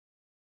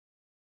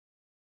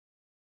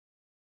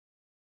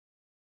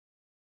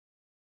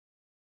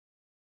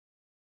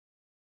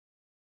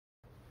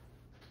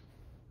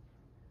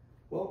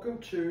Welcome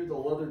to the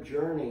Leather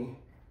Journey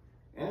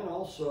and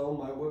also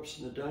my Whips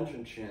in the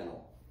Dungeon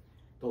channel.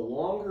 The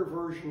longer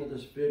version of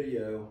this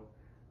video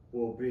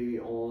will be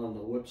on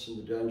the Whips in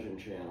the Dungeon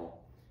channel,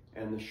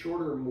 and the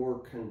shorter, more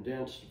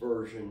condensed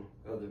version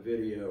of the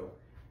video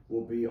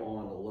will be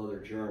on the Leather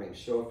Journey.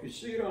 So if you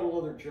see it on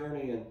Leather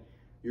Journey and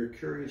you're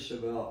curious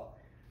about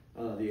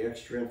the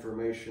extra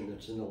information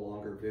that's in the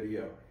longer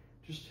video,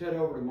 just head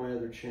over to my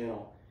other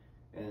channel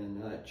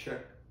and check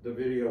the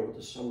video with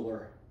the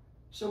similar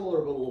but a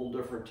little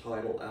different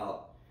title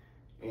out,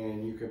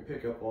 and you can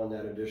pick up on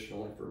that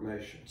additional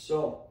information.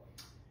 So,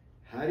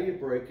 how do you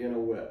break in a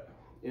whip?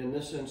 In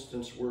this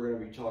instance, we're going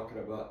to be talking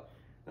about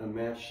a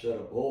matched set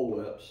of bull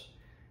whips,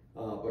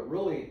 but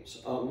really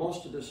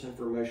most of this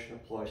information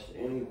applies to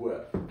any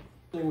whip.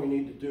 The thing we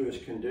need to do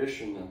is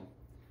condition them,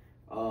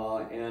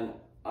 and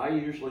I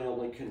usually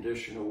only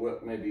condition a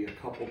whip maybe a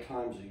couple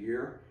times a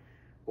year,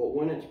 but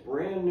when it's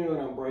brand new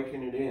and I'm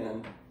breaking it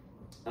in,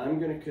 I'm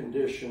going to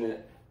condition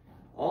it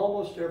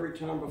almost every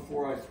time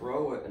before I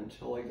throw it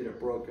until I get it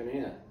broken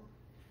in.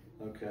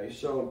 Okay,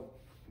 so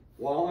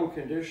while I'm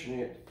conditioning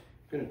it,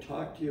 I'm going to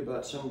talk to you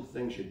about some of the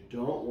things you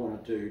don't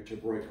want to do to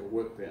break a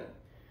whip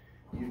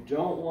in. You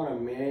don't want to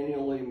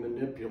manually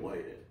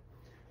manipulate it.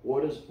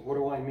 What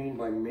do I mean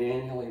by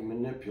manually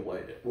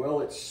manipulate it?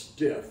 Well, it's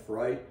stiff,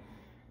 right?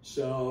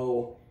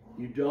 So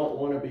you don't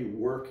want to be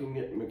working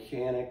it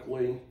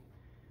mechanically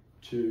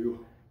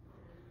to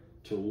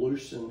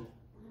loosen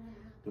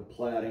the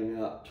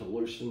plaiting up, to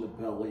loosen the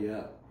belly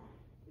up,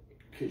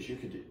 because you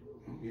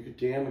could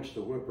damage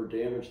the whip or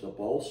damage the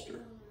bolster.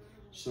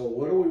 So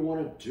what do we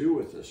want to do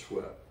with this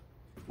whip?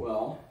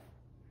 Well,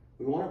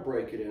 we want to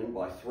break it in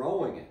by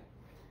throwing it.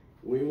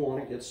 We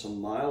want to get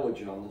some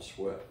mileage on this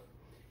whip,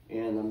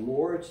 and the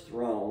more it's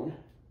thrown,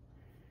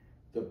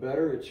 the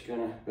better it's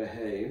going to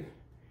behave,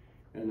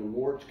 and the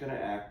more it's going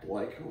to act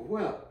like a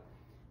whip.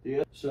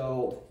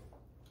 So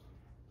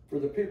for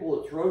the people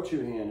that throw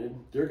two-handed,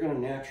 they're going to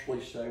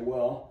naturally say,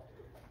 well,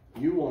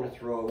 you want to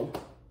throw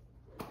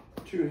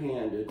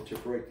two-handed to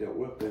break that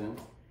whip in,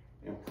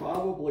 and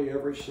probably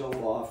every so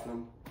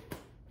often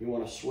you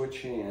want to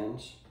switch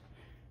hands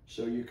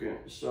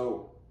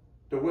so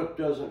the whip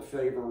doesn't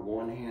favor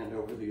one hand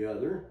over the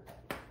other.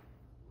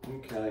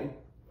 Okay,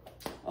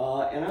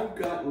 and I've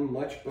gotten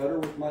much better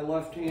with my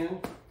left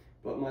hand,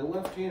 but my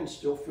left hand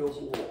still feels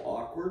a little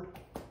awkward,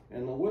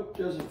 and the whip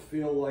doesn't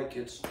feel like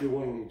it's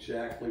doing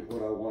exactly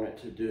what I want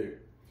it to do.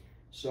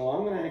 So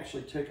I'm going to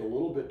actually take a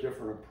little bit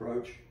different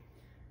approach,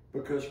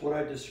 because what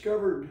I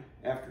discovered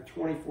after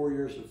 24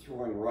 years of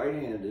throwing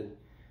right-handed,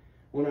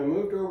 when I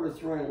moved over to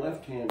throwing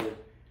left-handed,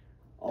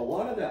 a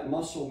lot of that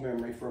muscle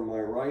memory from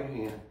my right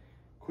hand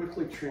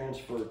quickly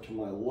transferred to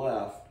my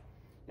left,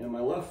 and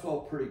my left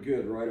felt pretty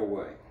good right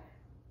away.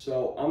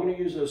 So I'm going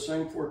to use those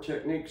same four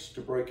techniques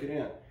to break it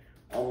in.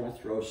 I'm going to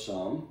throw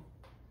some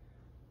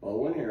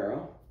bow and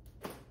arrow.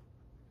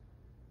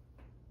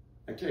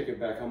 I take it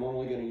back, I'm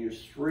only going to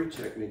use 3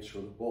 techniques for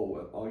the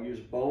bullwhip. I'll use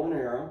bow and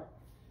arrow.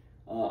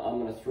 I'm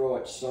going to throw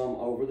it some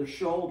over the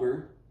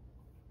shoulder,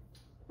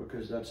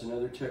 because that's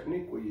another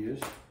technique we use,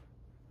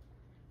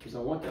 because I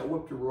want that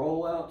whip to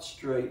roll out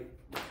straight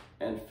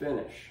and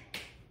finish.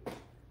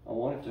 I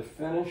want it to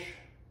finish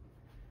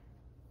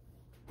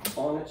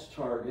on its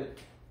target,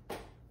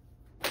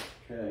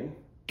 okay,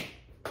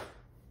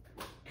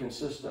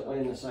 consistently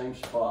in the same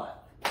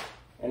spot.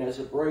 And as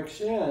it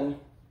breaks in,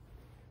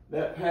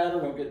 that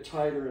pattern will get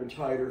tighter and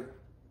tighter.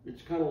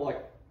 It's kind of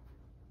like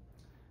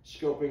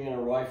scoping in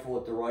a rifle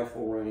at the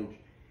rifle range.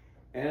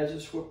 As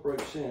this whip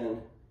breaks in,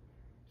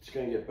 it's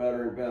going to get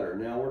better and better.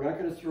 Now, we're not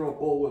going to throw a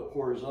bullwhip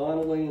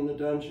horizontally in the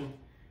dungeon.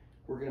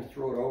 We're going to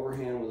throw it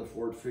overhand with a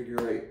forward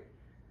figure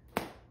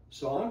 8.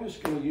 So I'm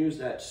just going to use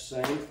that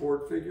same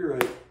forward figure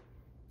 8,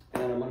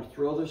 and I'm going to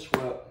throw this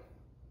whip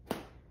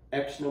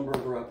X number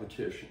of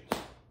repetitions,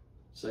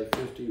 say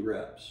 50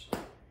 reps.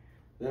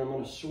 Then I'm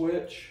going to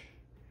switch,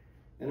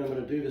 and I'm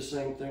going to do the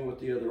same thing with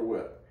the other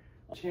whip.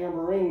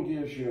 Tambourine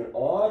gives you an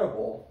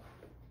audible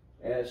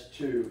as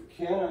to,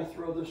 can I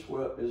throw this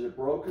whip? Is it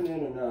broken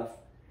in enough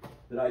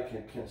that I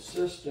can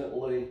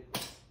consistently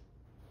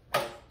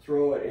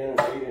throw it in an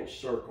 8-inch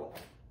circle?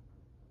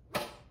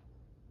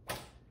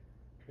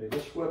 Okay,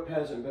 this whip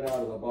hasn't been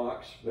out of the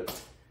box,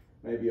 but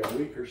maybe a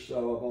week or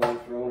so. I've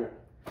only thrown it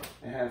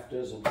a half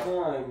dozen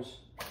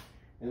times,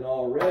 and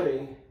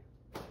already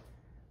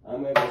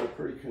I'm able to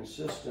pretty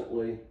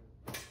consistently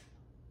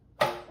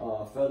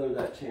feather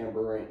that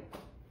tambourine.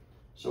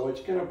 So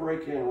it's going to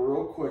break in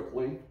real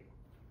quickly.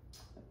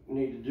 You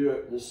need to do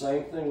it the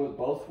same thing with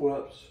both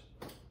whips.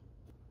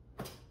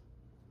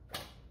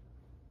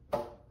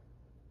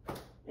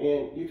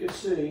 And you can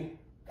see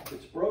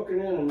it's broken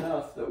in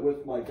enough that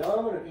with my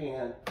dominant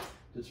hand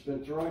that's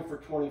been throwing for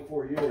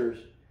 24 years,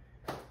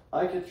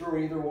 I could throw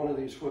either one of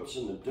these whips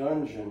in the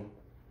dungeon.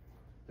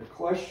 The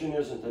question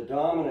isn't the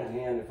dominant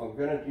hand. If I'm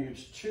going to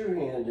use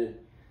two-handed,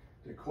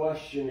 the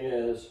question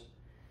is,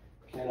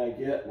 can I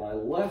get my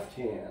left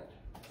hand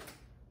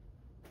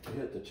to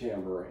hit the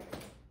tambourine?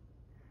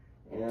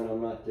 And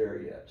I'm not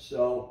there yet.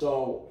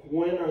 So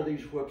when are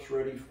these whips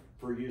ready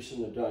for use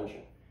in the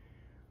dungeon.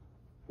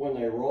 When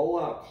they roll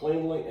out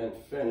cleanly and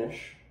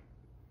finish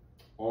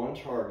on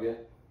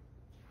target,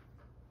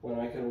 when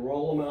I can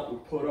roll them out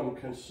and put them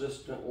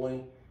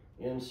consistently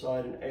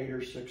inside an 8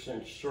 or 6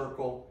 inch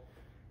circle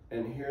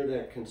and hear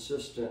that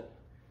consistent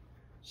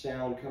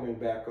sound coming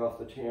back off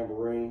the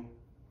tambourine,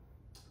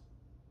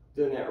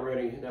 then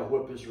that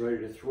whip is ready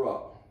to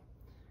throw.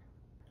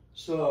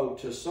 So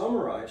to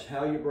summarize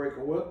how you break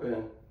a whip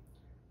in,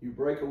 you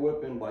break a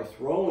whip in by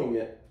throwing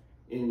it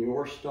in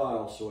your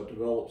style so it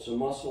develops a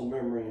muscle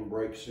memory and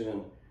breaks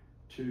in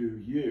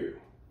to you.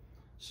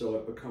 So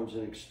it becomes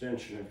an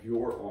extension of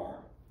your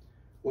arm.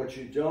 What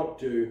you don't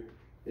do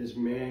is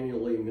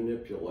manually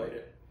manipulate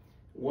it.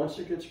 Once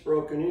it gets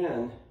broken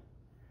in,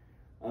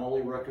 I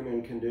only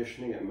recommend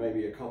conditioning it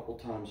maybe a couple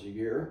times a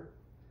year.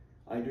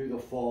 I do the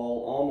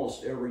fall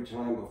almost every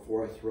time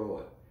before I throw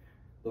it.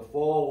 The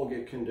fall will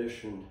get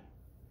conditioned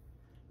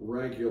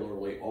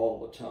regularly all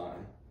the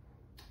time.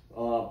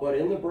 But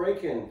in the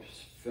break-in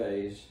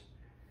phase,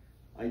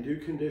 I do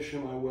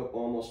condition my whip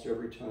almost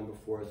every time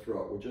before I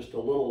throw it with just a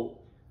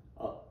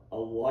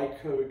light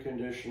coated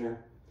conditioner,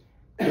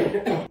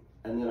 and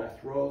then I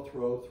throw.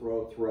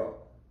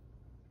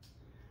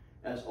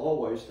 As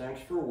always,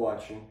 thanks for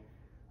watching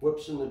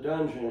Whips in the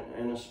Dungeon,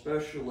 and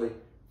especially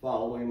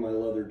following my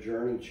Leather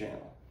Journey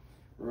channel.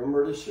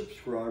 Remember to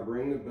subscribe,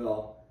 ring the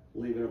bell,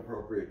 leave an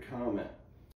appropriate comment.